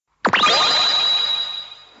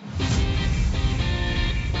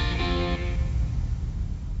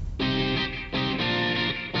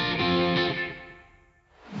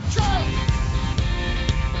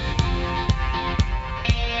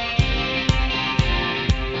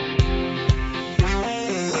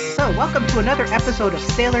welcome to another episode of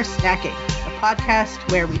Sailor Snacking, a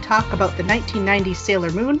podcast where we talk about the 1990s Sailor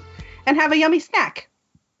Moon and have a yummy snack.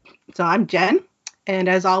 So I'm Jen, and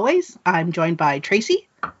as always, I'm joined by Tracy.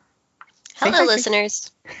 Hello, listeners.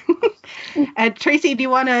 And Tracy, do you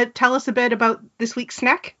want to tell us a bit about this week's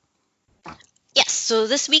snack? Yes, so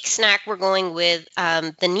this week's snack we're going with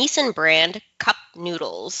the Nissin brand cup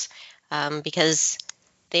noodles because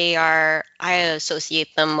I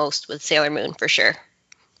associate them most with Sailor Moon for sure.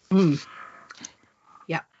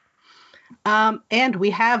 Yeah. And we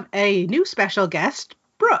have a new special guest,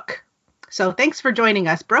 Brooke. So thanks for joining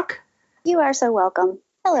us, Brooke. You are so welcome.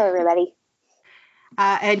 Hello, everybody.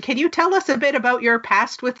 And can you tell us a bit about your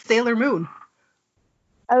past with Sailor Moon?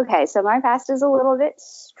 Okay, so my past is a little bit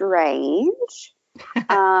strange.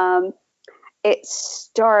 It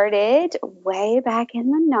started way back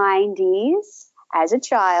in the 90s as a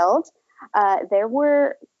child. There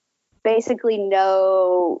were basically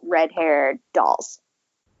no red-haired dolls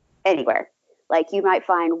anywhere. Like, you might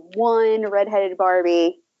find one red-headed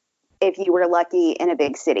Barbie if you were lucky in a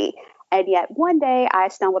big city. And yet one day I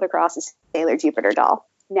stumbled across a Sailor Jupiter doll.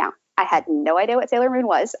 Now, I had no idea what Sailor Moon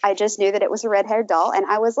was. I just knew that it was a red-haired doll, and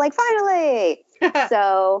I was like, finally!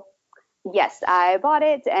 So, yes, I bought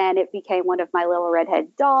it, and it became one of my little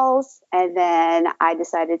redhead dolls. And then I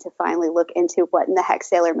decided to finally look into what in the heck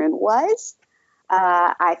Sailor Moon was.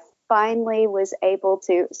 I finally was able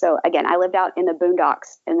to, so again, I lived out in the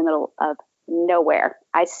boondocks in the middle of nowhere.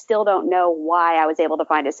 I still don't know why I was able to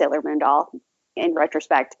find a Sailor Moon doll in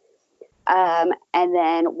retrospect. And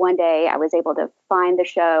then one day I was able to find the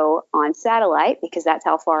show on satellite because that's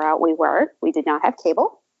how far out we were. We did not have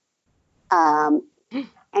cable.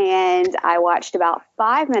 And I watched about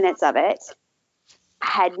 5 minutes of it. I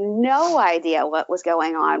had no idea what was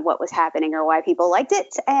going on, what was happening, or why people liked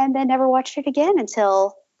it, and then never watched it again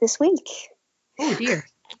until this week. Oh, dear.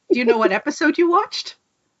 Do you know what episode you watched?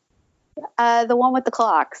 The one with the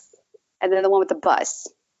clocks, and then the one with the bus.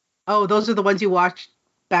 Oh, those are the ones you watched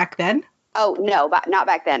back then? Oh, no, but not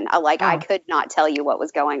back then. I could not tell you what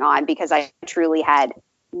was going on because I truly had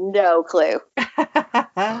no clue.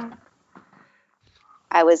 I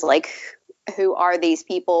was like, who are these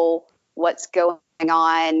people? What's going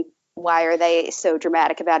on? Why are they so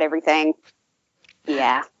dramatic about everything?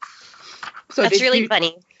 Yeah. So that's really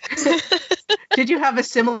funny. Did you have a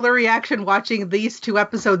similar reaction watching these two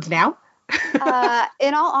episodes now?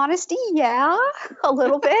 In all honesty, yeah, a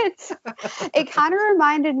little bit. It kind of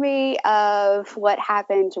reminded me of what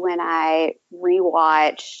happened when I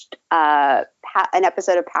rewatched an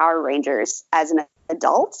episode of Power Rangers as an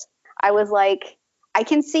adult. I was like, I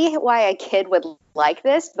can see why a kid would like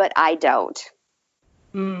this, but I don't.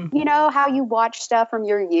 You know how you watch stuff from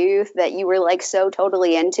your youth that you were like so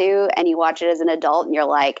totally into, and you watch it as an adult and you're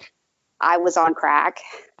like, I was on crack.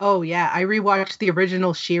 Oh, yeah. I rewatched the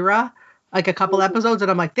original She-Ra, like a couple episodes,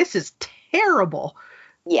 and I'm like, this is terrible.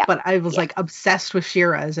 Yeah. But I was like obsessed with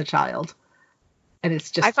She-Ra as a child. And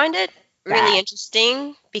it's just, I find it really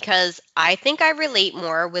interesting because I think I relate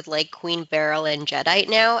more with like Queen Beryl and Jadeite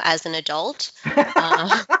now as an adult.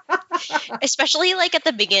 Especially like at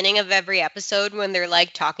the beginning of every episode when they're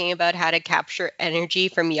like talking about how to capture energy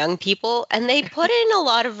from young people, and they put in a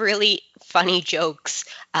lot of really funny jokes.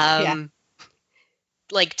 Like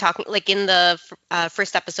talking, like in the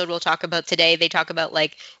first episode we'll talk about today, they talk about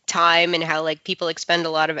like time and how like people expend a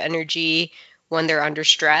lot of energy when they're under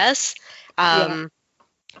stress.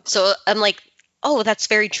 So I'm like, oh, that's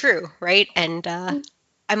very true, right? And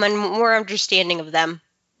I'm more understanding of them.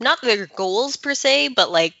 Not their goals per se, but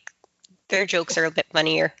like their jokes are a bit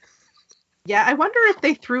funnier. Yeah, I wonder if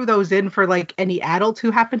they threw those in for like any adults who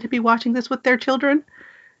happen to be watching this with their children.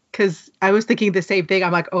 Because I was thinking the same thing.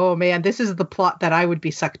 I'm like, oh man, this is the plot that I would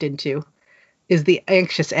be sucked into, is the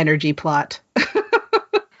anxious energy plot.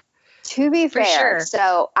 To be fair, sure.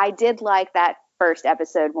 So I did like that first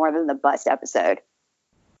episode more than the bus episode.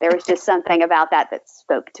 There was just something about that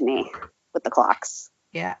spoke to me with the clocks.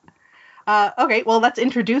 Yeah. Okay, well, let's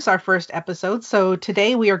introduce our first episode. So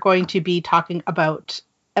today we are going to be talking about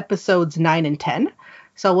episodes 9 and 10.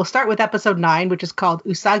 So we'll start with episode 9, which is called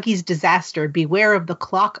Usagi's Disaster, Beware of the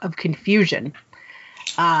Clock of Confusion.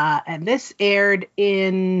 And this aired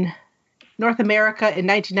in North America in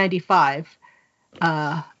 1995.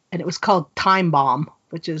 And it was called Time Bomb,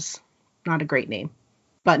 which is not a great name.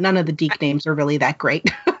 But none of the DiC names are really that great.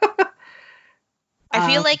 I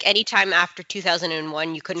feel like anytime after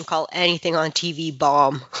 2001, you couldn't call anything on TV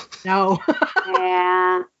bomb. No.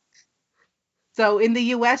 Yeah. So in the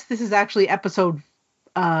US, this is actually episode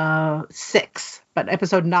 6, but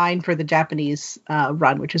episode 9 for the Japanese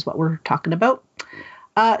run, which is what we're talking about.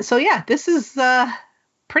 So yeah, this is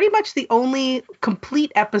pretty much the only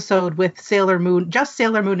complete episode with Sailor Moon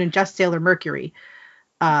and just Sailor Mercury.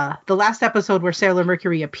 The last episode where Sailor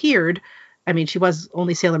Mercury appeared, I mean, she was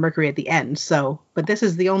only Sailor Mercury at the end, but this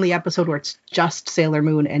is the only episode where it's just Sailor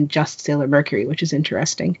Moon and just Sailor Mercury, which is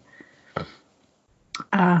interesting.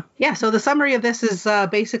 So the summary of this is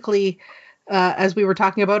basically, as we were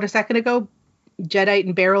talking about a second ago, Jadeite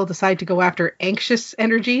and Beryl decide to go after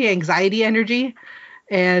anxiety energy,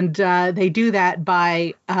 and they do that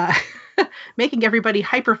by making everybody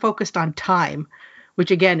hyper-focused on time,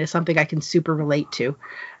 which, again, is something I can super relate to.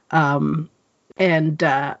 And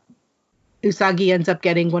Usagi ends up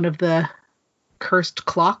getting one of the cursed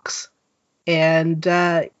clocks, and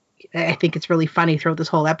I think it's really funny throughout this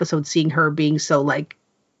whole episode seeing her being so, like,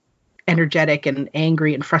 energetic and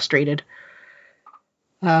angry and frustrated.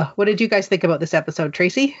 What did you guys think about this episode,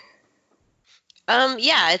 Tracy?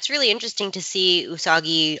 Yeah, it's really interesting to see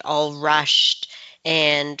Usagi all rushed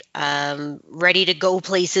and ready to go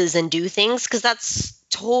places and do things, because that's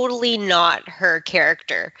totally not her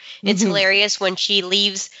character. It's hilarious when she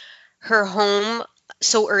leaves her home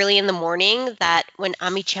so early in the morning that when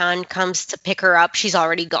Ami-chan comes to pick her up, she's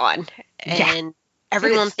already gone. And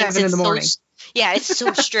everyone thinks it's so... Yeah, it's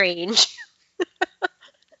so strange.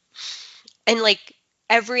 And, like,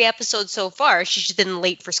 every episode so far, she's been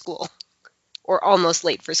late for school. Or almost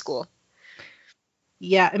late for school.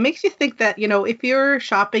 Yeah, it makes you think that, if you're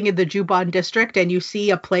shopping in the Juban district and you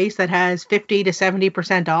see a place that has 50 to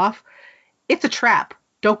 70% off, it's a trap.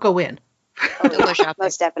 Don't go in. Don't go shopping.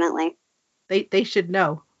 Most definitely. They should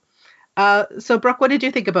know. So, Brooke, what did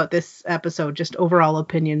you think about this episode? Just overall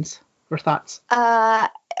opinions or thoughts?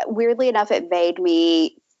 Weirdly enough, it made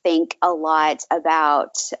me think a lot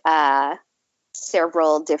about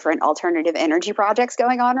several different alternative energy projects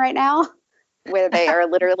going on right now, where they are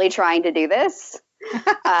literally trying to do this.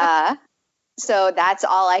 So that's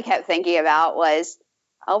all I kept thinking about was,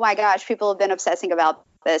 oh my gosh, people have been obsessing about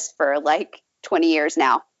this for like 20 years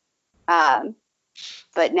now.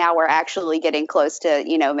 But now we're actually getting close to,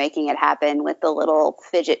 making it happen with the little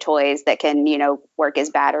fidget toys that can, work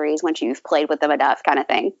as batteries once you've played with them enough, kind of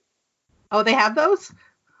thing. Oh, they have those?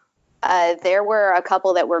 There were a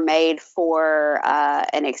couple that were made for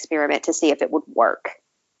an experiment to see if it would work.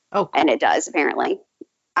 Oh, cool. And it does, apparently.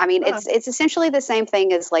 I mean, it's essentially the same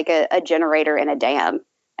thing as like a generator in a dam.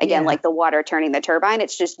 Again, like the water turning the turbine.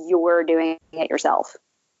 It's just you're doing it yourself.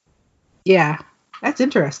 Yeah, that's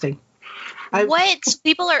interesting. What?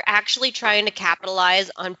 People are actually trying to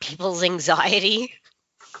capitalize on people's anxiety?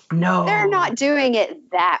 No. They're not doing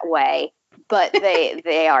it that way, but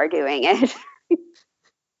they are doing it.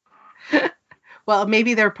 Well,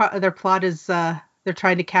 maybe their plot is they're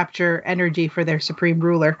trying to capture energy for their supreme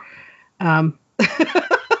ruler.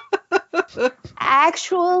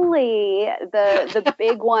 Actually, the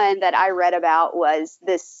big one that I read about was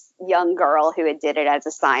this young girl who did it as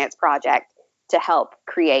a science project to help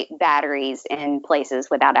create batteries in places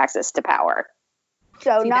without access to power.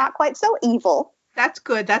 So not quite so evil. That's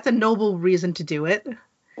good. That's a noble reason to do it.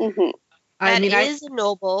 Mm-hmm. That is a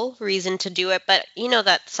noble reason to do it, but you know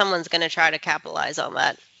that someone's going to try to capitalize on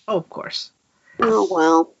that. Oh, of course. Oh,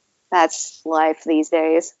 well, that's life these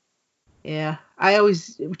days. Yeah. I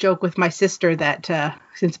always joke with my sister that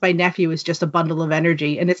since my nephew is just a bundle of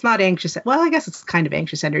energy, and it's not anxious, well, I guess it's kind of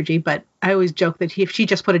anxious energy, but I always joke that if she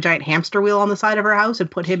just put a giant hamster wheel on the side of her house and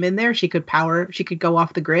put him in there, she could go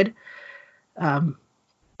off the grid. And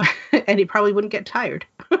he probably wouldn't get tired.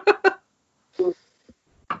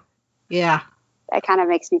 Yeah. That kind of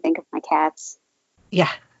makes me think of my cats.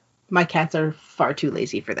 Yeah. My cats are far too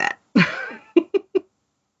lazy for that.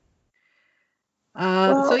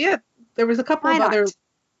 So yeah, there was a couple of other...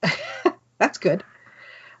 That's good.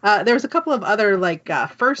 There was a couple of other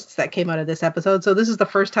firsts that came out of this episode. So this is the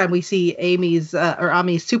first time we see Ami's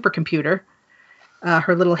supercomputer,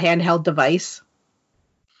 her little handheld device.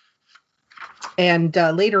 And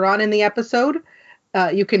later on in the episode,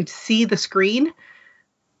 you can see the screen.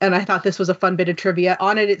 And I thought this was a fun bit of trivia.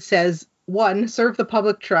 On it, it says, 1, serve the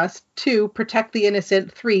public trust. 2, protect the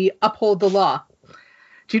innocent. 3, uphold the law.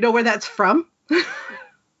 Do you know where that's from?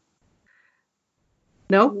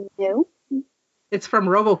 No? No. It's from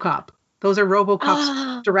RoboCop. Those are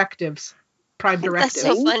RoboCop's directives. Prime directives.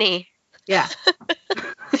 That's so funny. Yeah.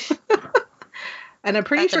 And I'm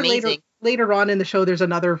pretty sure later on in the show, there's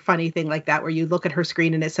another funny thing like that where you look at her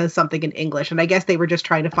screen and it says something in English. And I guess they were just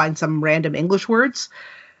trying to find some random English words.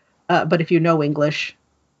 But if you know English,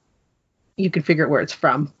 you can figure out where it's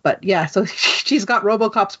from. But yeah, so she's got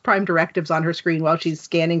RoboCop's prime directives on her screen while she's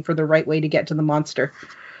scanning for the right way to get to the monster.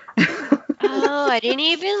 Oh, I didn't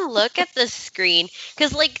even look at the screen.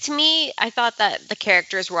 Because, like, to me, I thought that the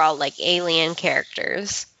characters were all, like, alien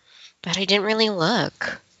characters. But I didn't really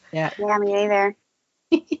look. Yeah. Yeah, me neither.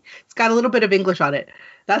 It's got a little bit of English on it.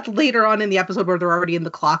 That's later on in the episode where they're already in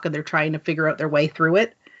the clock and they're trying to figure out their way through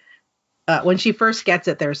it. When she first gets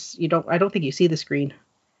it, I don't think you see the screen.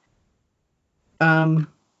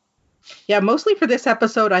 Yeah, mostly for this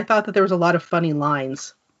episode, I thought that there was a lot of funny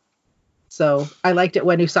lines. So I liked it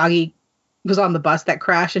when Usagi was on the bus that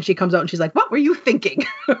crashed and she comes out and she's like, "What were you thinking?"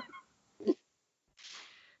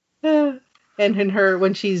 And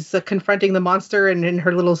when she's confronting the monster and in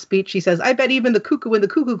her little speech, she says, "I bet even the cuckoo and the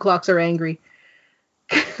cuckoo clocks are angry."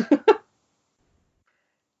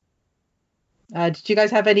 Did you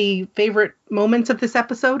guys have any favorite moments of this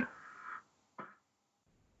episode?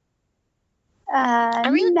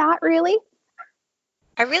 Not really.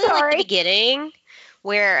 I really like the beginning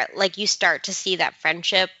where, like, you start to see that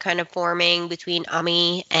friendship kind of forming between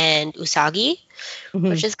Ami and Usagi,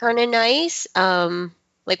 which is kind of nice.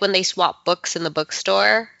 Like when they swap books in the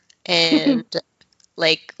bookstore and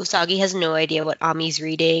like Usagi has no idea what Ami's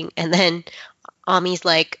reading, and then Ami's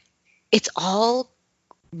like, "It's all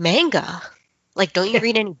manga. Like, don't you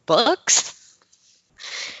read any books?"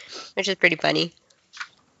 Which is pretty funny.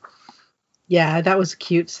 Yeah, that was a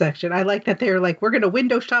cute section. I like that they're like, "We're going to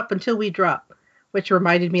window shop until we drop," which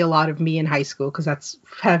reminded me a lot of me in high school because that's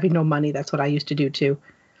having no money. That's what I used to do too.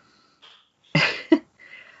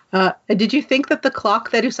 Did you think that the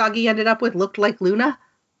clock that Usagi ended up with looked like Luna?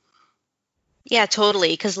 Yeah, totally.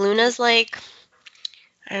 Because Luna's like,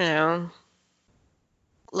 I don't know,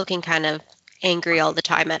 looking kind of angry all the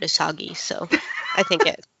time at Usagi. So I think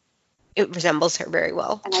it resembles her very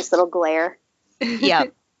well. A nice little glare. Yeah.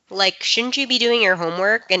 Like, shouldn't you be doing your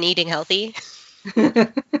homework and eating healthy?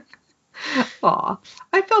 Aw,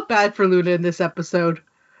 I felt bad for Luna in this episode.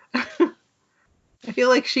 I feel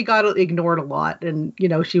like she got ignored a lot, and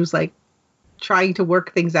she was like trying to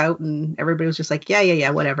work things out, and everybody was just like, yeah,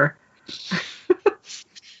 whatever.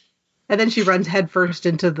 And then she runs headfirst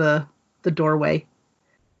into the doorway,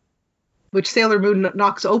 which Sailor Moon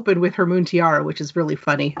knocks open with her moon tiara, which is really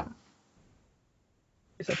funny.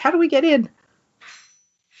 It's like, how do we get in?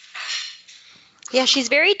 Yeah, she's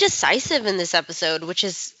very decisive in this episode, which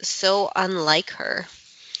is so unlike her.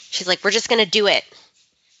 She's like, "We're just going to do it."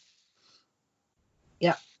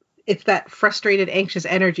 Yeah, it's that frustrated, anxious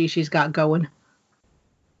energy she's got going.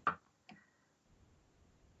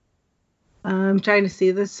 I'm trying to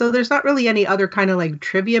see this. So there's not really any other kind of like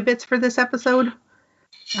trivia bits for this episode.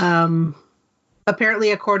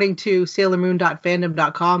 Apparently, according to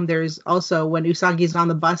SailorMoon.fandom.com, there's also when Usagi's on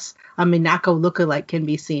the bus, a Minako lookalike can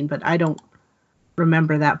be seen, but I don't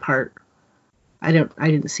remember that part. I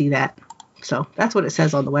didn't see that. So that's what it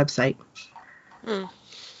says on the website.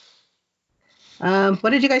 What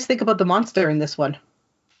did you guys think about the monster in this one?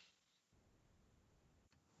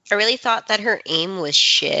 I really thought that her aim was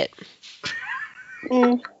shit.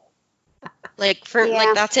 Like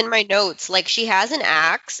that's in my notes. Like, she has an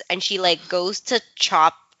axe and she like goes to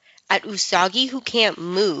chop at Usagi who can't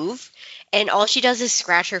move, and all she does is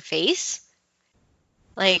scratch her face.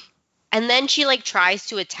 Like, and then she like tries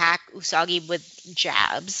to attack Usagi with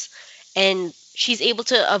jabs, and she's able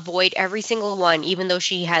to avoid every single one, even though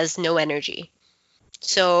she has no energy.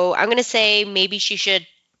 So I'm gonna say maybe she should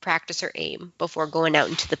practice her aim before going out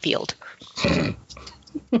into the field.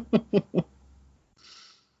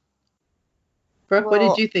 Brooke, what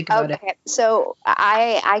did you think about it? So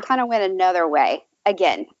I kind of went another way.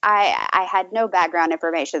 Again, I had no background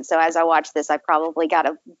information, so as I watched this, I probably got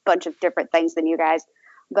a bunch of different things than you guys.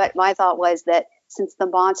 But my thought was that since the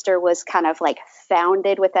monster was kind of like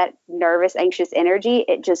founded with that nervous, anxious energy,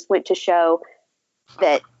 it just went to show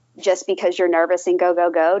that just because you're nervous and go, go,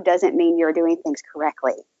 go doesn't mean you're doing things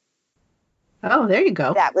correctly. Oh, there you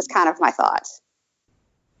go. That was kind of my thoughts.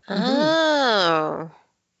 Oh.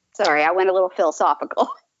 Sorry, I went a little philosophical.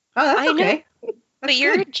 Oh, that's okay. But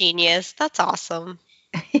you're a genius. That's awesome.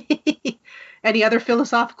 Any other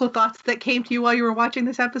philosophical thoughts that came to you while you were watching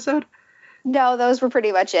this episode? No, those were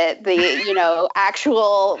pretty much it. The,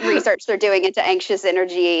 actual research they're doing into anxious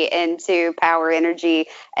energy, into power energy.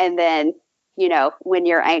 And then, when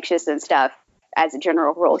you're anxious and stuff, as a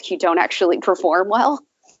general rule, you don't actually perform well.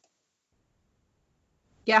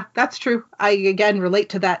 Yeah, that's true. I, again, relate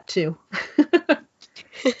to that too.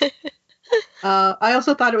 I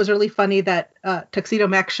also thought it was really funny that Tuxedo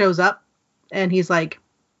Max shows up and he's like,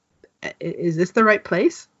 "Is this the right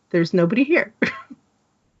place? There's nobody here."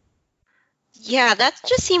 Yeah, that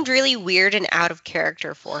just seemed really weird and out of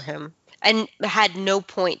character for him and had no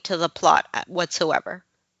point to the plot whatsoever.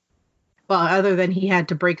 Well, other than he had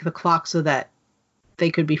to break the clock so that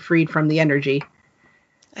they could be freed from the energy.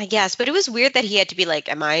 I guess, but it was weird that he had to be like,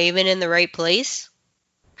 am I even in the right place?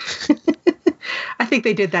 I think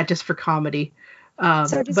they did that just for comedy.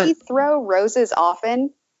 So does he throw roses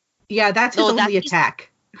often? Yeah, that's his only attack.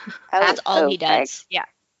 That's all he does. Yeah.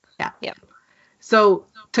 Yeah. So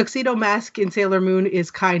Tuxedo Mask in Sailor Moon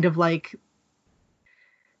is kind of like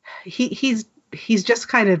he's just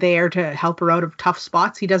kind of there to help her out of tough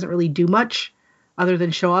spots. He doesn't really do much other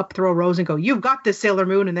than show up, throw a rose, and go, "You've got this, Sailor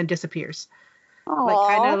Moon," and then disappears. Aww,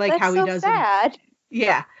 kind of like how he does. Sad.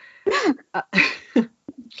 Yeah.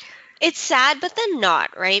 It's sad, but then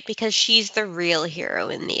not, right? Because she's the real hero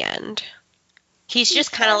in the end. He's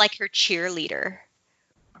just kind of like her cheerleader.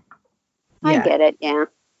 I get it, yeah.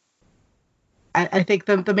 I think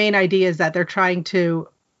the main idea is that they're trying to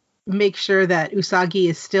make sure that Usagi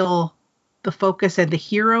is still the focus and the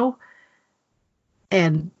hero,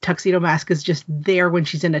 and Tuxedo Mask is just there when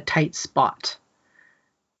she's in a tight spot.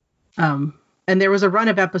 And there was a run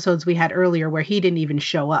of episodes we had earlier where he didn't even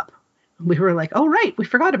show up. We were like, oh, right, we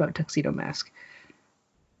forgot about Tuxedo Mask.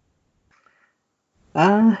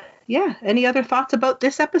 Yeah, any other thoughts about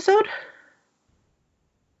this episode?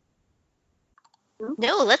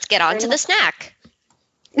 No, let's get on to the snack.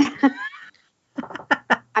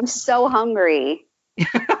 I'm so hungry.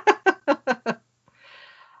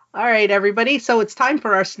 All right, everybody. So it's time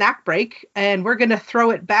for our snack break, and we're going to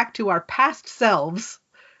throw it back to our past selves,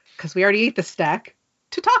 because we already ate the snack,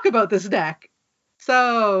 to talk about the snack.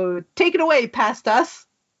 So take it away, past us.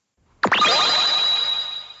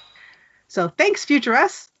 So thanks, future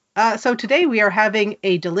us. So today we are having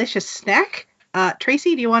a delicious snack.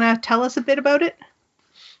 Tracy, do you want to tell us a bit about it?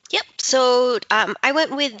 Yep. So I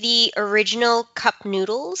went with the original cup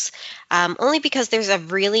noodles, only because there's a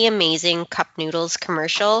really amazing cup noodles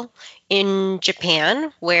commercial in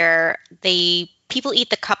Japan where people eat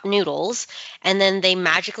the cup noodles and then they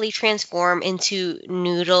magically transform into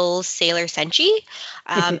noodle Sailor Senshi,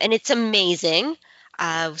 and it's amazing.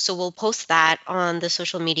 So we'll post that on the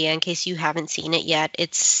social media in case you haven't seen it yet.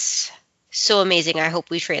 It's so amazing. I hope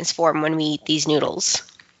we transform when we eat these noodles.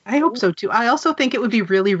 I hope so, too. I also think it would be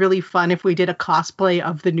really, really fun if we did a cosplay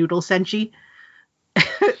of the noodle Senshi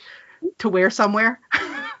to wear somewhere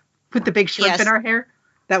with the big shrimp in our hair.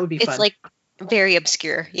 That would be fun. It's like very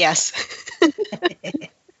obscure, yes.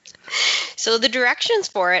 So the directions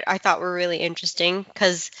for it I thought were really interesting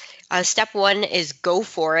because step 1 is go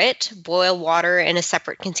for it. Boil water in a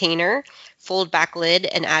separate container, fold back lid,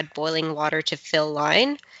 and add boiling water to fill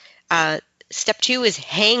line. Step 2 is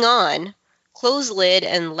hang on. Close lid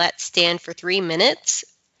and let stand for 3 minutes.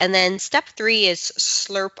 And then step 3 is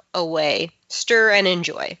slurp away. Stir and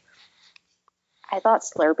enjoy. I thought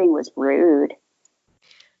slurping was rude.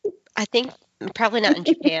 I think probably not in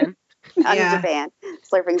Japan. Not in Japan.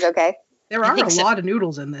 Slurping's okay. There are a lot of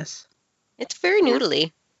noodles in this. It's very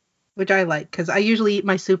noodly. Which I like, because I usually eat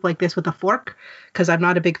my soup like this with a fork, because I'm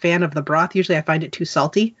not a big fan of the broth. Usually I find it too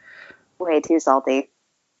salty. Way too salty.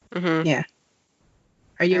 Mm-hmm. Yeah.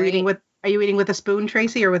 Are you eating with a spoon,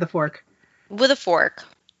 Tracy, or with a fork? With a fork.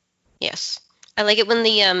 Yes. I like it when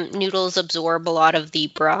the noodles absorb a lot of the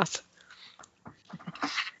broth.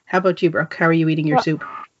 How about you, Brooke? How are you eating your soup?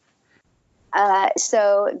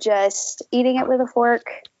 So just eating it with a fork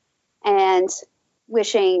and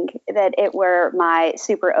wishing that it were my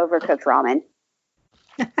super overcooked ramen.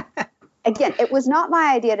 Again, it was not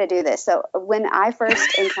my idea to do this. So when I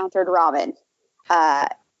first encountered ramen,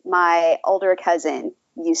 my older cousin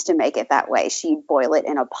used to make it that way. She'd boil it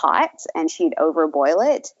in a pot and she'd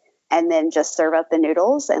overboil it and then just serve up the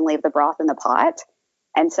noodles and leave the broth in the pot.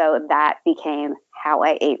 And so that became how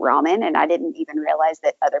I ate ramen, and I didn't even realize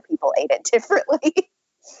that other people ate it differently.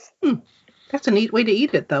 That's a neat way to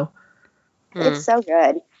eat it, though. It's so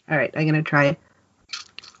good. All right, I'm going to try it.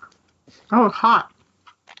 Oh, it's hot.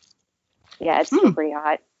 Yeah, it's super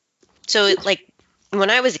hot. So, like, when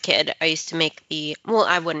I was a kid, I used to make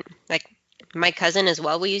I wouldn't, like, my cousin as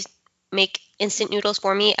well, we used to make instant noodles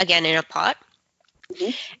for me, again, in a pot.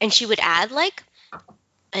 Mm-hmm. And she would add, like,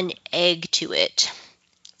 an egg to it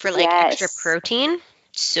for, like, extra protein.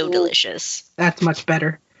 So delicious. That's much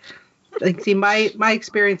better. Like, see, my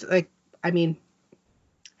experience, like, I mean,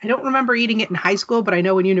 I don't remember eating it in high school, but I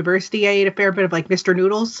know in university I ate a fair bit of, like, Mr.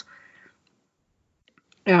 Noodles.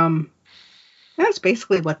 That's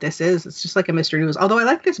basically what this is. It's just like a Mr. Noodles. Although I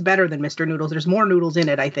like this better than Mr. Noodles. There's more noodles in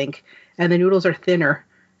it, I think. And the noodles are thinner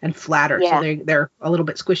and flatter. Yeah. So they're a little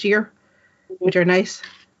bit squishier, which are nice.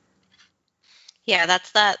 Yeah,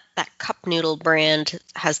 that's that cup noodle brand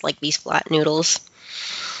has like these flat noodles.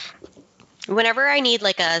 Whenever I need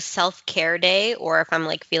like a self-care day or if I'm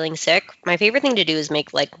like feeling sick, my favorite thing to do is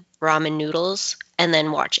make like ramen noodles and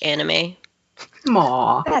then watch anime.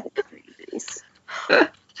 Aw. That's pretty nice.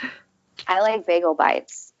 I like bagel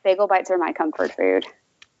bites. Bagel bites are my comfort food.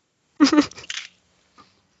 I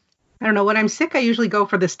don't know. When I'm sick, I usually go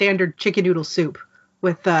for the standard chicken noodle soup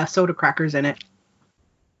with soda crackers in it.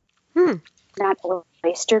 Not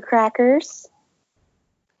oyster crackers.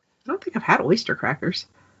 I don't think I've had oyster crackers.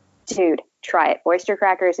 Dude, try it. Oyster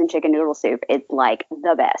crackers and chicken noodle soup. It's like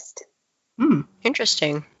the best.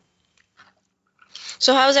 Interesting.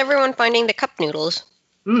 So how's everyone finding the cup noodles?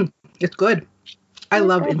 It's good. I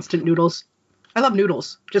love instant noodles. I love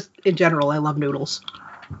noodles. Just in general, I love noodles.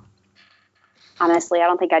 Honestly, I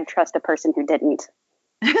don't think I'd trust a person who didn't.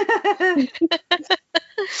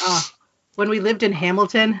 When we lived in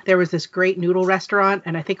Hamilton, there was this great noodle restaurant,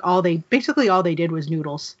 and I think all they did was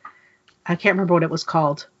noodles. I can't remember what it was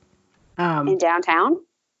called. In downtown?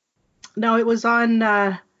 No, it was on,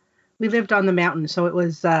 we lived on the mountain, so it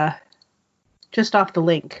was just off the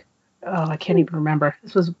link. Oh, I can't even remember.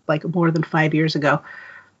 This was like more than 5 years ago.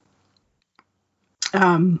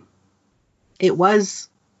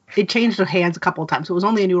 It changed hands a couple of times. It was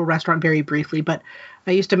only a noodle restaurant very briefly, but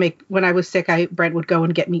I used to make, when I was sick, Brent would go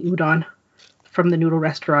and get me udon from the noodle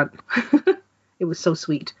restaurant. It was so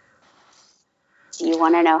sweet. Do you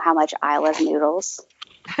want to know how much I love noodles?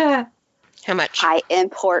 How much? I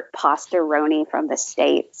import pastaroni from the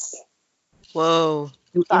States. Whoa.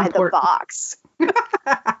 By the box.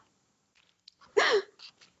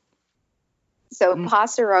 So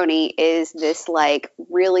pastaroni is this like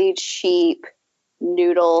really cheap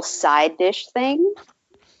noodle side dish thing.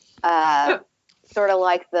 Sort of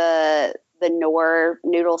like the Knorr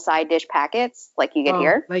noodle side dish packets like you get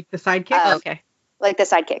here. Like the sidekicks? Okay. Like the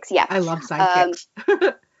sidekicks, yeah. I love sidekicks.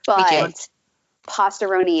 But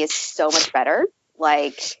pastaroni is so much better.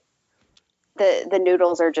 Like the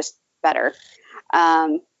noodles are just better.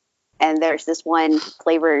 And there's this one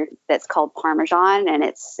flavor that's called Parmesan, and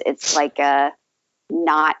it's like a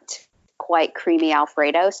not quite creamy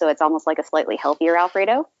Alfredo, so it's almost like a slightly healthier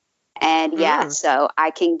Alfredo. And so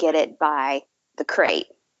I can get it by the crate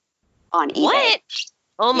on eBay. What?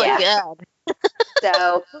 Oh my God.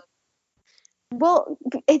 So, well,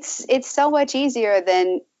 it's so much easier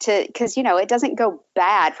than because it doesn't go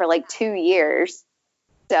bad for like 2 years.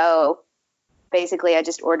 So basically, I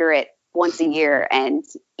just order it once a year and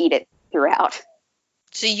eat it throughout.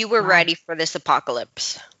 So you were ready for this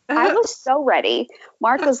apocalypse. I was so ready.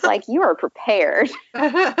 Mark was like, "You are prepared."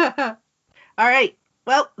 All right.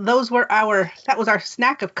 Well, that was our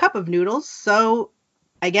snack of cup of noodles. So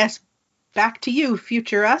I guess back to you,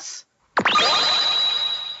 future us.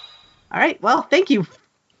 All right. Well, thank you,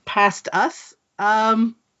 past us.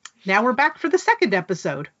 Now we're back for the second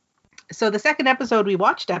episode. So the second episode we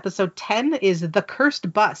watched, episode 10, is The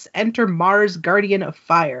Cursed Bus. Enter Mars, Guardian of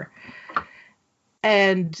Fire.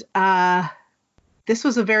 And this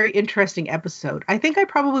was a very interesting episode. I think I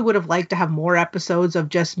probably would have liked to have more episodes of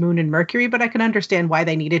just Moon and Mercury, but I can understand why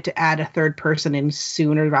they needed to add a third person in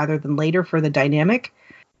sooner rather than later for the dynamic.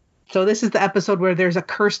 So this is the episode where there's a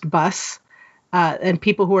cursed bus, and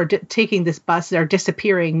people who are taking this bus are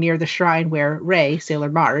disappearing near the shrine where Rei, Sailor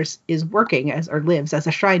Mars, is working lives as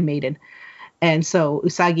a shrine maiden. And so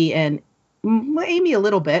Usagi and Amy a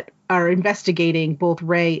little bit are investigating both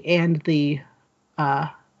Rei and the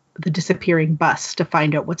disappearing bus to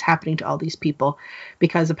find out what's happening to all these people,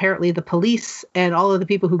 because apparently the police and all of the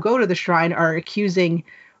people who go to the shrine are accusing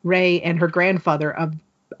Rei and her grandfather of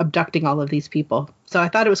abducting all of these people. So I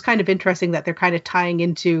thought it was kind of interesting that they're kind of tying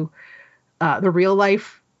into the real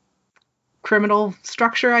life criminal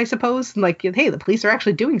structure, I suppose. And like, hey, the police are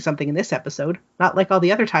actually doing something in this episode, not like all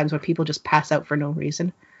the other times when people just pass out for no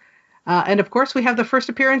reason. And of course, we have the first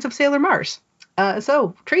appearance of Sailor Mars.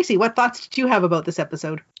 So, Tracy, what thoughts did you have about this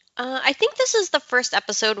episode? I think this is the first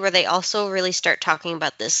episode where they also really start talking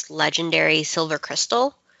about this legendary silver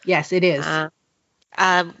crystal. Yes, it is.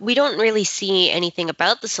 We don't really see anything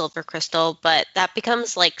about the silver crystal, but that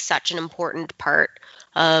becomes like such an important part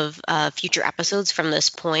of future episodes from this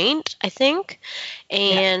point, I think.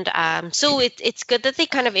 And so it's good that they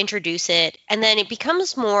kind of introduce it, and then it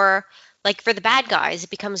becomes more like, for the bad guys,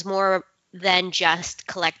 it becomes more than just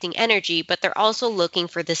collecting energy, but they're also looking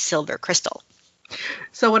for this silver crystal.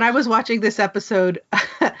 So when I was watching this episode,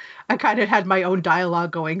 I kind of had my own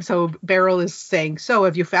dialogue going. So Beryl is saying, "So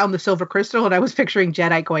have you found the silver crystal?" And I was picturing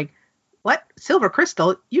Jedi going, "What? Silver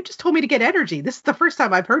crystal? You just told me to get energy. This is the first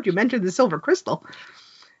time I've heard you mention the silver crystal."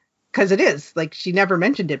 Because it is. Like, she never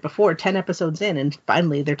mentioned it before, 10 episodes in, and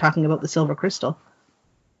finally they're talking about the silver crystal.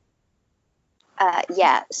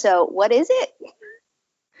 Yeah. So what is it?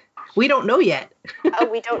 We don't know yet. Oh,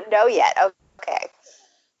 we don't know yet. Okay.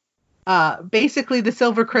 Basically, the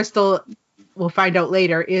silver crystal, we'll find out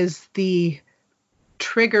later, is the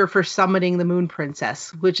trigger for summoning the Moon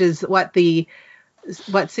Princess, which is what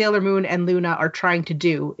Sailor Moon and Luna are trying to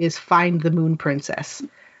do, is find the Moon Princess.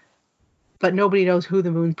 But nobody knows who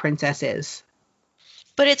the Moon Princess is.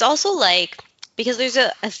 But it's also like, because there's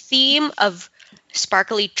a theme of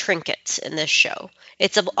sparkly trinkets in this show.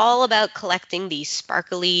 It's all about collecting these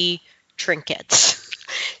sparkly trinkets.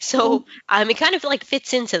 So it kind of like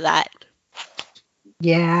fits into that.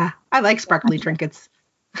 Yeah, I like sparkly trinkets.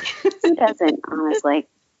 Who doesn't, honestly?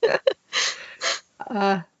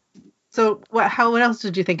 So what else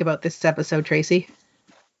did you think about this episode, Tracy?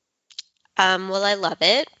 Well, I love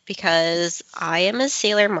it because I am a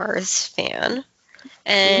Sailor Mars fan,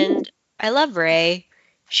 and I love Ray.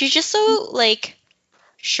 She's just so like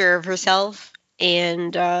sure of herself,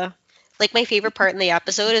 and like my favorite part in the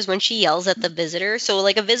episode is when she yells at the visitor. So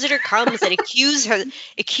like a visitor comes and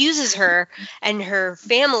accuses her and her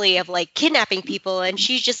family of like kidnapping people, and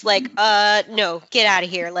she's just like, no, get out of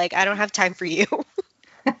here. Like, I don't have time for you.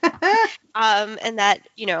 And that,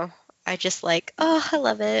 I just like, oh, I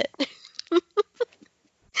love it.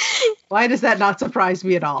 Why does that not surprise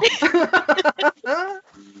me at all?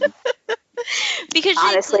 Because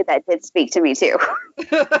honestly, that did speak to me too.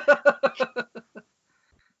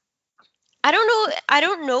 I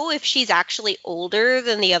don't know if she's actually older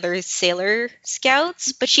than the other Sailor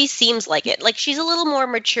Scouts, but she seems like it. Like, she's a little more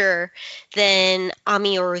mature than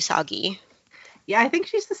Ami or Usagi. Yeah, I think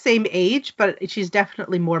she's the same age, but she's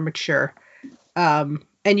definitely more mature.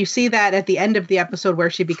 And you see that at the end of the episode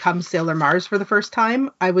where she becomes Sailor Mars for the first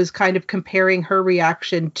time. I was kind of comparing her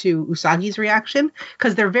reaction to Usagi's reaction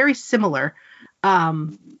because they're very similar.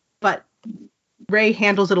 But Ray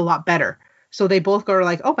handles it a lot better. So they both go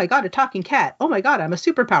like, oh my God, a talking cat. Oh my God, I'm a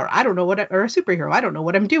superpower. I don't know or a superhero. I don't know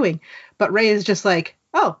what I'm doing. But Ray is just like,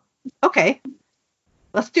 oh, okay,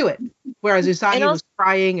 let's do it. Whereas Usagi was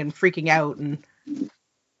crying and freaking out.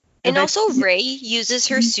 And also Ray uses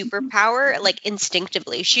her superpower like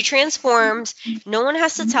instinctively. She transforms. No one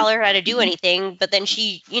has to tell her how to do anything, but then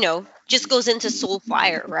she, just goes into soul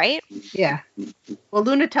fire, right? Yeah. Well,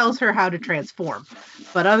 Luna tells her how to transform.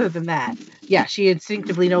 But other than that, yeah, she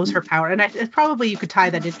instinctively knows her power. And probably you could tie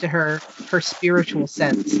that into her spiritual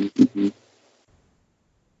sense.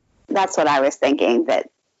 That's what I was thinking, that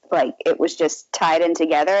like it was just tied in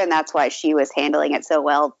together, and that's why she was handling it so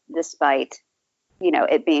well despite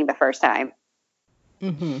it being the first time.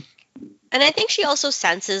 Mm-hmm. And I think she also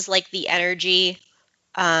senses like the energy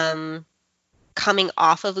coming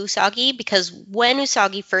off of Usagi, because when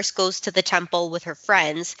Usagi first goes to the temple with her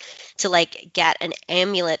friends to like get an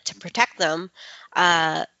amulet to protect them,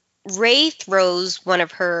 Ray throws one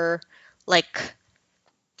of her like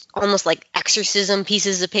almost like exorcism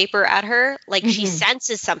pieces of paper at her. Like, she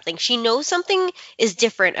senses something. She knows something is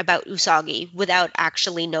different about Usagi without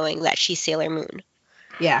actually knowing that she's Sailor Moon.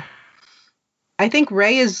 Yeah. I think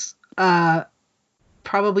Ray is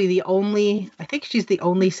probably she's the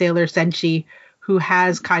only Sailor Senshi who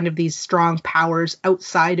has kind of these strong powers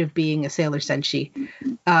outside of being a Sailor Senshi.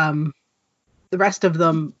 The rest of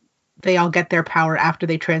them, they all get their power after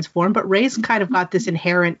they transform, but Ray's kind of got this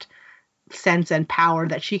inherent sense and power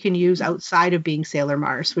that she can use outside of being Sailor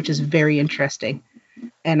Mars, which is very interesting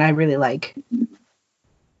and I really like.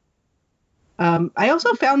 I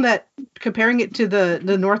also found that comparing it to the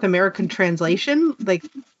North American translation, like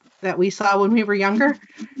that we saw when we were younger,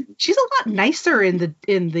 she's a lot nicer in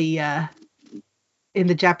the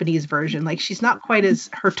Japanese version. Like, she's not quite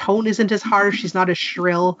her tone isn't as harsh. She's not as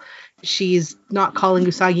shrill. She's not calling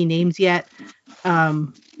Usagi names yet.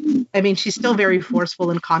 I mean, she's still very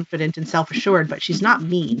forceful and confident and self-assured, but she's not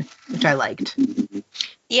mean, which I liked.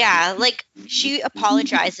 Yeah, like, she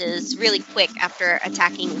apologizes really quick after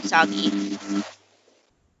attacking Usagi.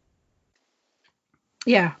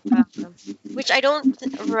 Yeah. Which I don't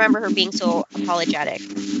remember her being so apologetic.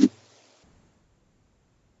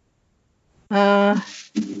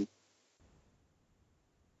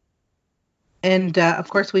 And of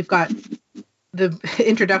course, we've got the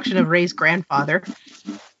introduction of Ray's grandfather,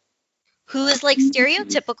 who is like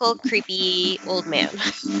stereotypical creepy old man.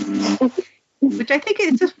 Which I think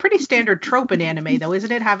it's a pretty standard trope in anime, though,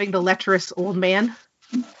 isn't it? Having the lecherous old man.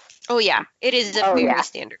 Oh yeah, it is very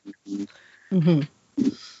standard. Mm-hmm.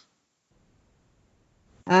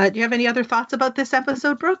 Do you have any other thoughts about this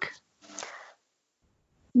episode, Brooke?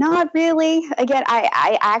 Not really. Again,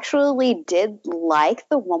 I actually did like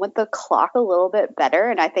the one with the clock a little bit better,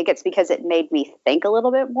 and I think it's because it made me think a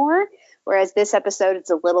little bit more, whereas this episode,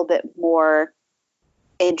 it's a little bit more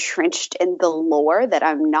entrenched in the lore that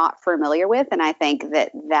I'm not familiar with, and I think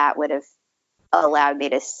that would have allowed me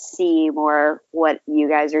to see more what you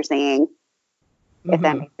guys are seeing, if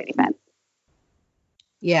that makes any sense.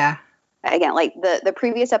 Yeah. Again, like the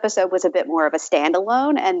previous episode was a bit more of a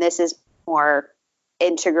standalone, and this is more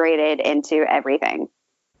integrated into everything.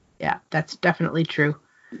 Yeah, that's definitely true.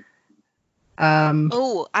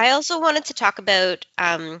 I also wanted to talk about,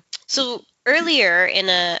 so earlier in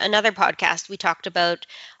another podcast, we talked about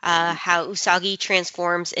how Usagi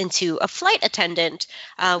transforms into a flight attendant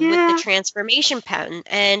with the transformation pen.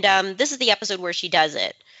 And this is the episode where she does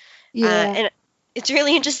it. Yeah. And it's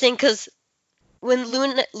really interesting because when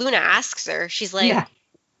Luna asks her, she's like,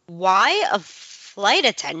 why a flight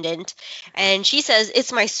attendant? And she says,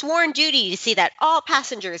 it's my sworn duty to see that all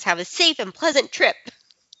passengers have a safe and pleasant trip.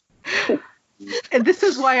 And this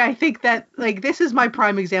is why I think that, like, this is my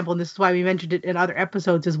prime example, and this is why we mentioned it in other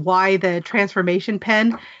episodes, is why the transformation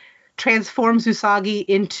pen transforms Usagi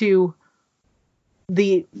into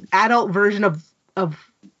the adult version of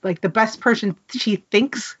like the best person she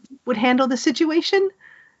thinks would handle the situation,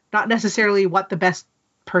 not necessarily what the best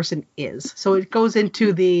person is. So it goes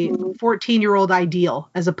into the 14-year-old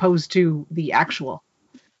ideal as opposed to the actual,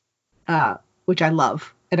 which I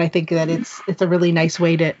love. And I think that it's a really nice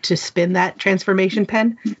way to spin that transformation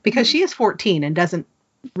pen, because she is 14 and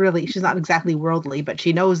she's not exactly worldly, but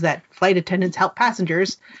she knows that flight attendants help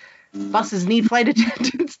passengers. Buses need flight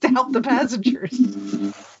attendants to help the passengers.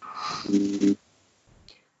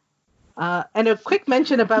 And a quick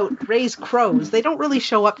mention about Ray's crows. They don't really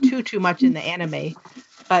show up too much in the anime,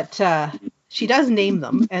 but she does name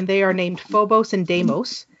them, and they are named Phobos and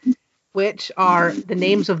Deimos, which are the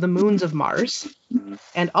names of the moons of Mars.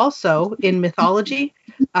 And also, in mythology,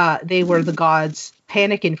 they were the gods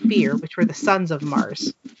Panic and Fear, which were the sons of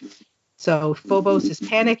Mars. So Phobos is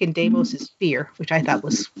Panic and Deimos is Fear, which I thought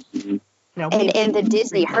was, And in the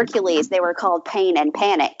Disney Hercules, they were called Pain and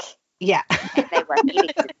Panic. Yeah. And they were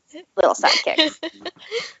little sidekicks.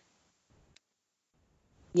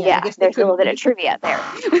 Yeah, there's a little bit of trivia there.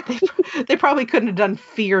 They probably couldn't have done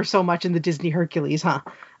Fear so much in the Disney Hercules, huh?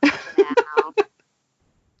 No.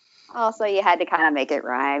 Also, you had to kind of make it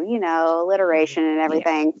rhyme, alliteration and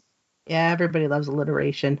everything. Yeah, everybody loves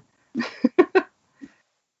alliteration.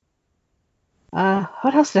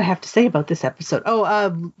 What else did I have to say about this episode?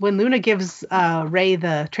 When Luna gives Ray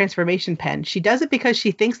the transformation pen, she does it because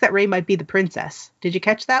she thinks that Ray might be the princess. Did you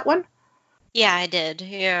catch that one? Yeah, I did.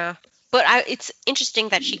 Yeah. But it's interesting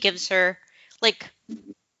that she gives her, like,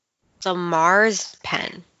 the Mars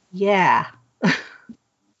pen. Yeah.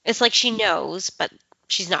 It's like she knows, but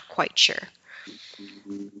she's not quite sure.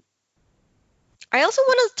 I also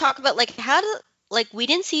want to talk about, like, we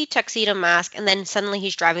didn't see Tuxedo Mask, and then suddenly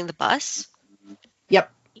he's driving the bus.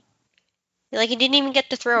 Yep. Like, he didn't even get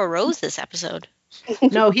to throw a rose this episode.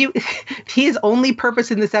 No, his only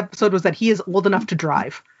purpose in this episode was that he is old enough to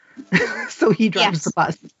drive. So he drives the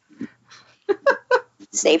bus.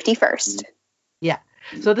 Safety first. Yeah.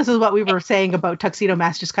 So this is what we were saying about Tuxedo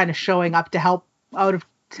Mask just kind of showing up to help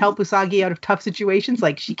Usagi out of tough situations.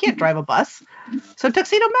 Like, she can't drive a bus. So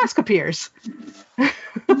Tuxedo Mask appears.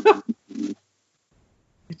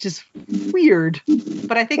 Which is weird.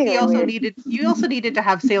 But I think you also needed to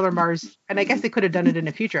have Sailor Mars, and I guess they could have done it in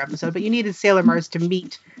a future episode, but you needed Sailor Mars to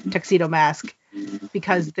meet Tuxedo Mask,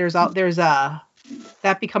 because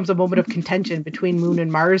that becomes a moment of contention between Moon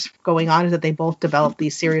and Mars going on, is that they both develop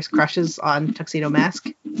these serious crushes on Tuxedo Mask.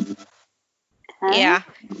 Yeah.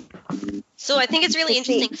 So I think it's really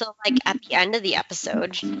interesting. So, like, at the end of the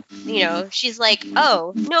episode, she's like,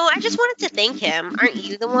 oh, no, I just wanted to thank him. Aren't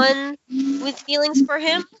you the one with feelings for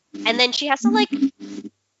him? And then she has to, like,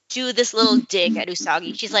 do this little dig at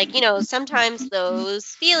Usagi. She's like, sometimes those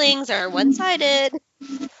feelings are one-sided.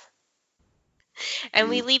 And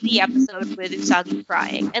we leave the episode with Usagi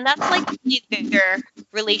crying. And that's, like, their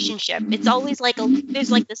relationship. It's always like there's,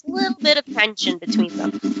 like, this little bit of tension between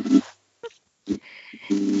them.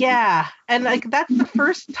 Yeah, and, like, that's the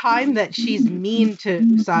first time that she's mean to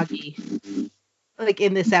Usagi, like,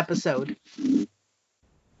 in this episode.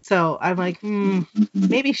 So I'm like,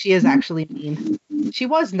 maybe she is actually mean. She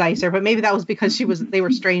was nicer, but maybe that was because they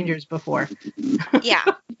were strangers before. Yeah.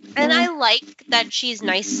 And I like that she's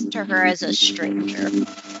nice to her as a stranger,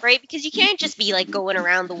 right? Because you can't just be, like, going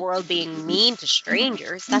around the world being mean to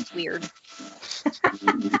strangers. That's weird.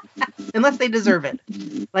 Unless they deserve it,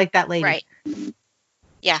 like that lady. Right.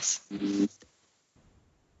 Yes.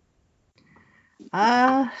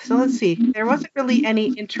 So let's see. There wasn't really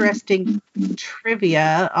any interesting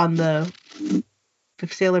trivia on the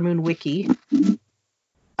Sailor Moon wiki,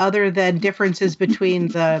 other than differences between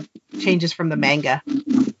the changes from the manga.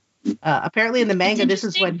 Apparently in the manga, this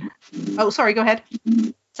is when... Oh, sorry, go ahead.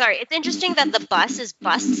 Sorry, it's interesting that the bus is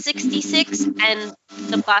bus 66 and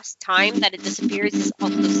the bus time that it disappears is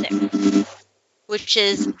also 6, which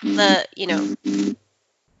is the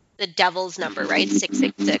devil's number, right?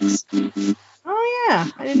 666. Oh, yeah.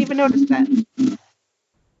 I didn't even notice that.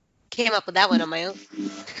 Came up with that one on my own.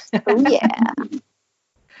 Oh, yeah.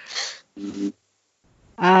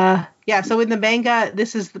 Yeah, so in the manga,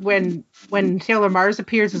 this is when Sailor Mars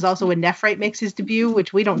appears is also when Nephrite makes his debut,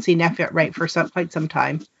 which we don't see Nephrite for quite some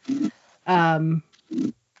time. Then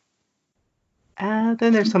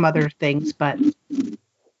there's some other things, but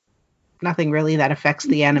nothing really that affects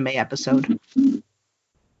the anime episode.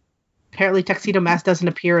 Apparently Tuxedo Mask doesn't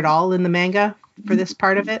appear at all in the manga for this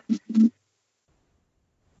part of it.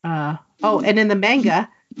 And in the manga,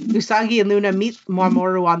 Usagi and Luna meet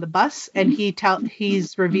Mamoru on the bus, and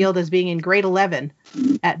he's revealed as being in grade 11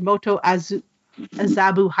 at Moto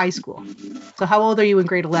Azabu High School. So how old are you in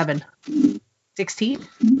grade 11? 16?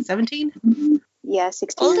 17? Yeah,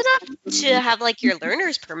 16. Old enough to have like your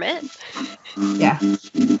learner's permit. Yeah.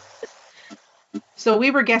 So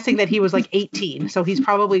we were guessing that he was like 18. So we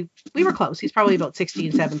were close. He's probably about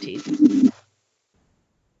 16, 17.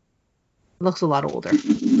 Looks a lot older.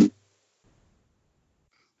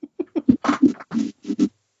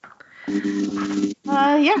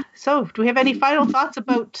 Yeah. So, do we have any final thoughts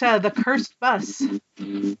about the cursed bus?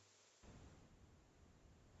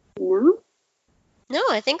 No. No,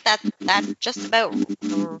 I think that just about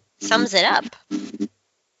sums it up.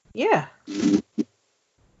 Yeah.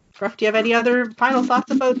 Ruff, do you have any other final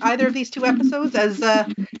thoughts about either of these two episodes as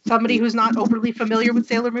somebody who's not overly familiar with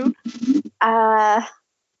Sailor Moon?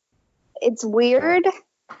 It's weird.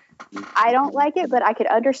 I don't like it, but I could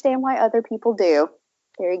understand why other people do.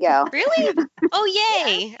 There you go. Really? Oh,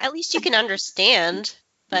 yay. At least you can understand.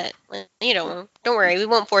 But, don't worry. We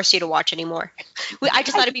won't force you to watch anymore. I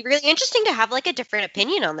just thought it'd be really interesting to have, like, a different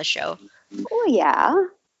opinion on the show. Oh, yeah.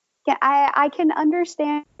 Yeah, I can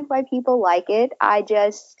understand why people like it. I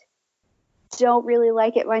just don't really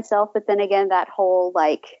like it myself. But then again, that whole,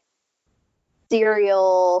 like,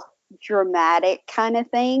 serial dramatic kind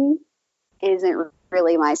of thing isn't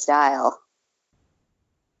really my style.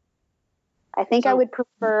 I think I would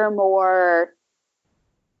prefer more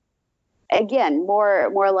like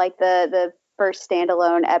the first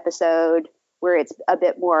standalone episode where it's a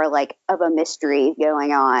bit more like of a mystery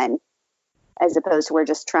going on as opposed to we're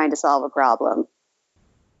just trying to solve a problem.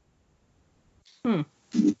 If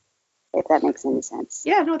that makes any sense.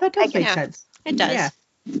 Yeah, no, that does make sense. It does. Yeah.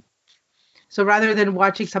 So rather than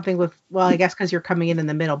watching something with, well, I guess because you're coming in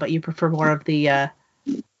the middle, but you prefer more of the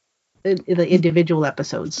individual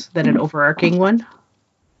episodes than an overarching one?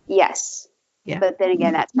 Yes. Yeah. But then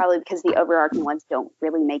again, that's probably because the overarching ones don't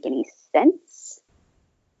really make any sense.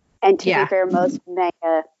 And to be fair, most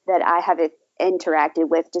manga that I have interacted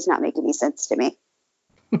with does not make any sense to me.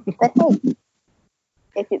 But hey,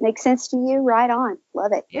 if it makes sense to you, right on.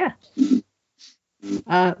 Love it. Yeah.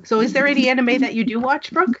 So is there any anime that you do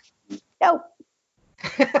watch, Brooke? Nope.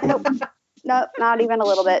 Nope, not even a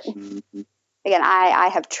little bit. Again, I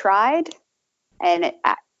have tried, and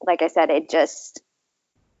like I said,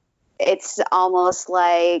 it's almost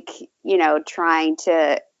like, trying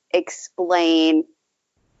to explain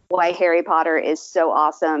why Harry Potter is so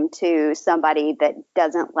awesome to somebody that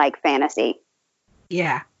doesn't like fantasy.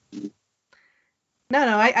 Yeah.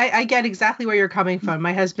 No, I get exactly where you're coming from.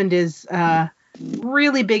 My husband is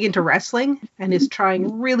really big into wrestling and is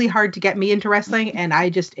trying really hard to get me into wrestling, and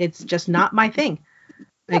it's just not my thing.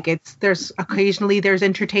 Like there's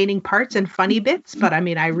entertaining parts and funny bits, but I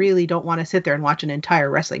mean, I really don't want to sit there and watch an entire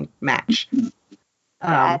wrestling match.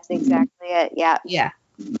 That's exactly it. Yeah. Yeah.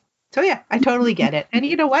 So yeah, I totally get it. And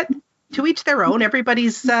you know what? To each their own.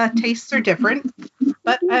 Everybody's tastes are different.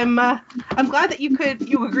 But I'm glad that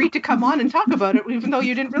you agreed to come on and talk about it, even though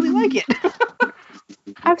you didn't really like it.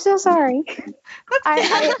 I'm so sorry.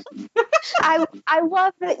 I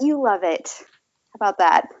love that you love it. How about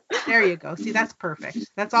that? There you go. See, that's perfect.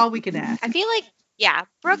 That's all we can ask. I feel like,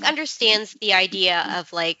 Brooke understands the idea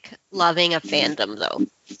of, like, loving a fandom, though.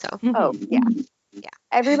 So. Oh, yeah. Yeah.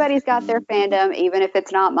 Everybody's got their fandom, even if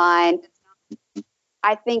it's not mine.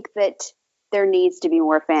 I think that there needs to be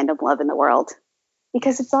more fandom love in the world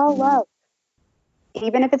because it's all love,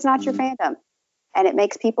 even if it's not your fandom, and it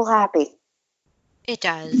makes people happy. It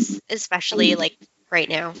does, especially like right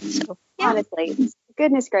now. So honestly,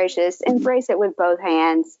 goodness gracious, embrace it with both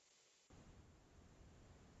hands.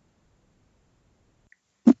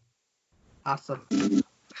 Awesome.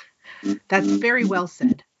 That's very well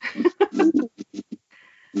said.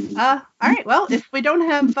 All right. Well, if we don't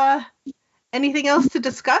have anything else to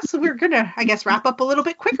discuss, we're going to, I guess, wrap up a little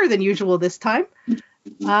bit quicker than usual this time.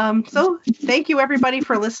 So thank you, everybody,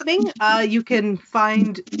 for listening. You can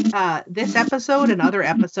find this episode and other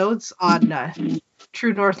episodes on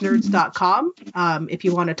TrueNorthNerds.com. If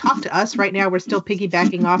you want to talk to us, right now we're still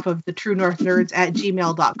piggybacking off of the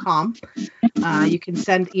TrueNorthNerds@gmail.com. You can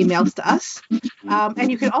send emails to us.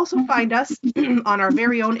 And you can also find us on our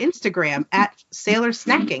very own Instagram @Sailor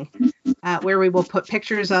Snacking, where we will put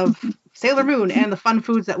pictures of Sailor Moon and the fun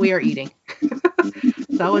foods that we are eating.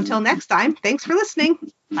 So until next time, thanks for listening.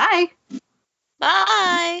 Bye.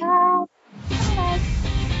 Bye. Bye.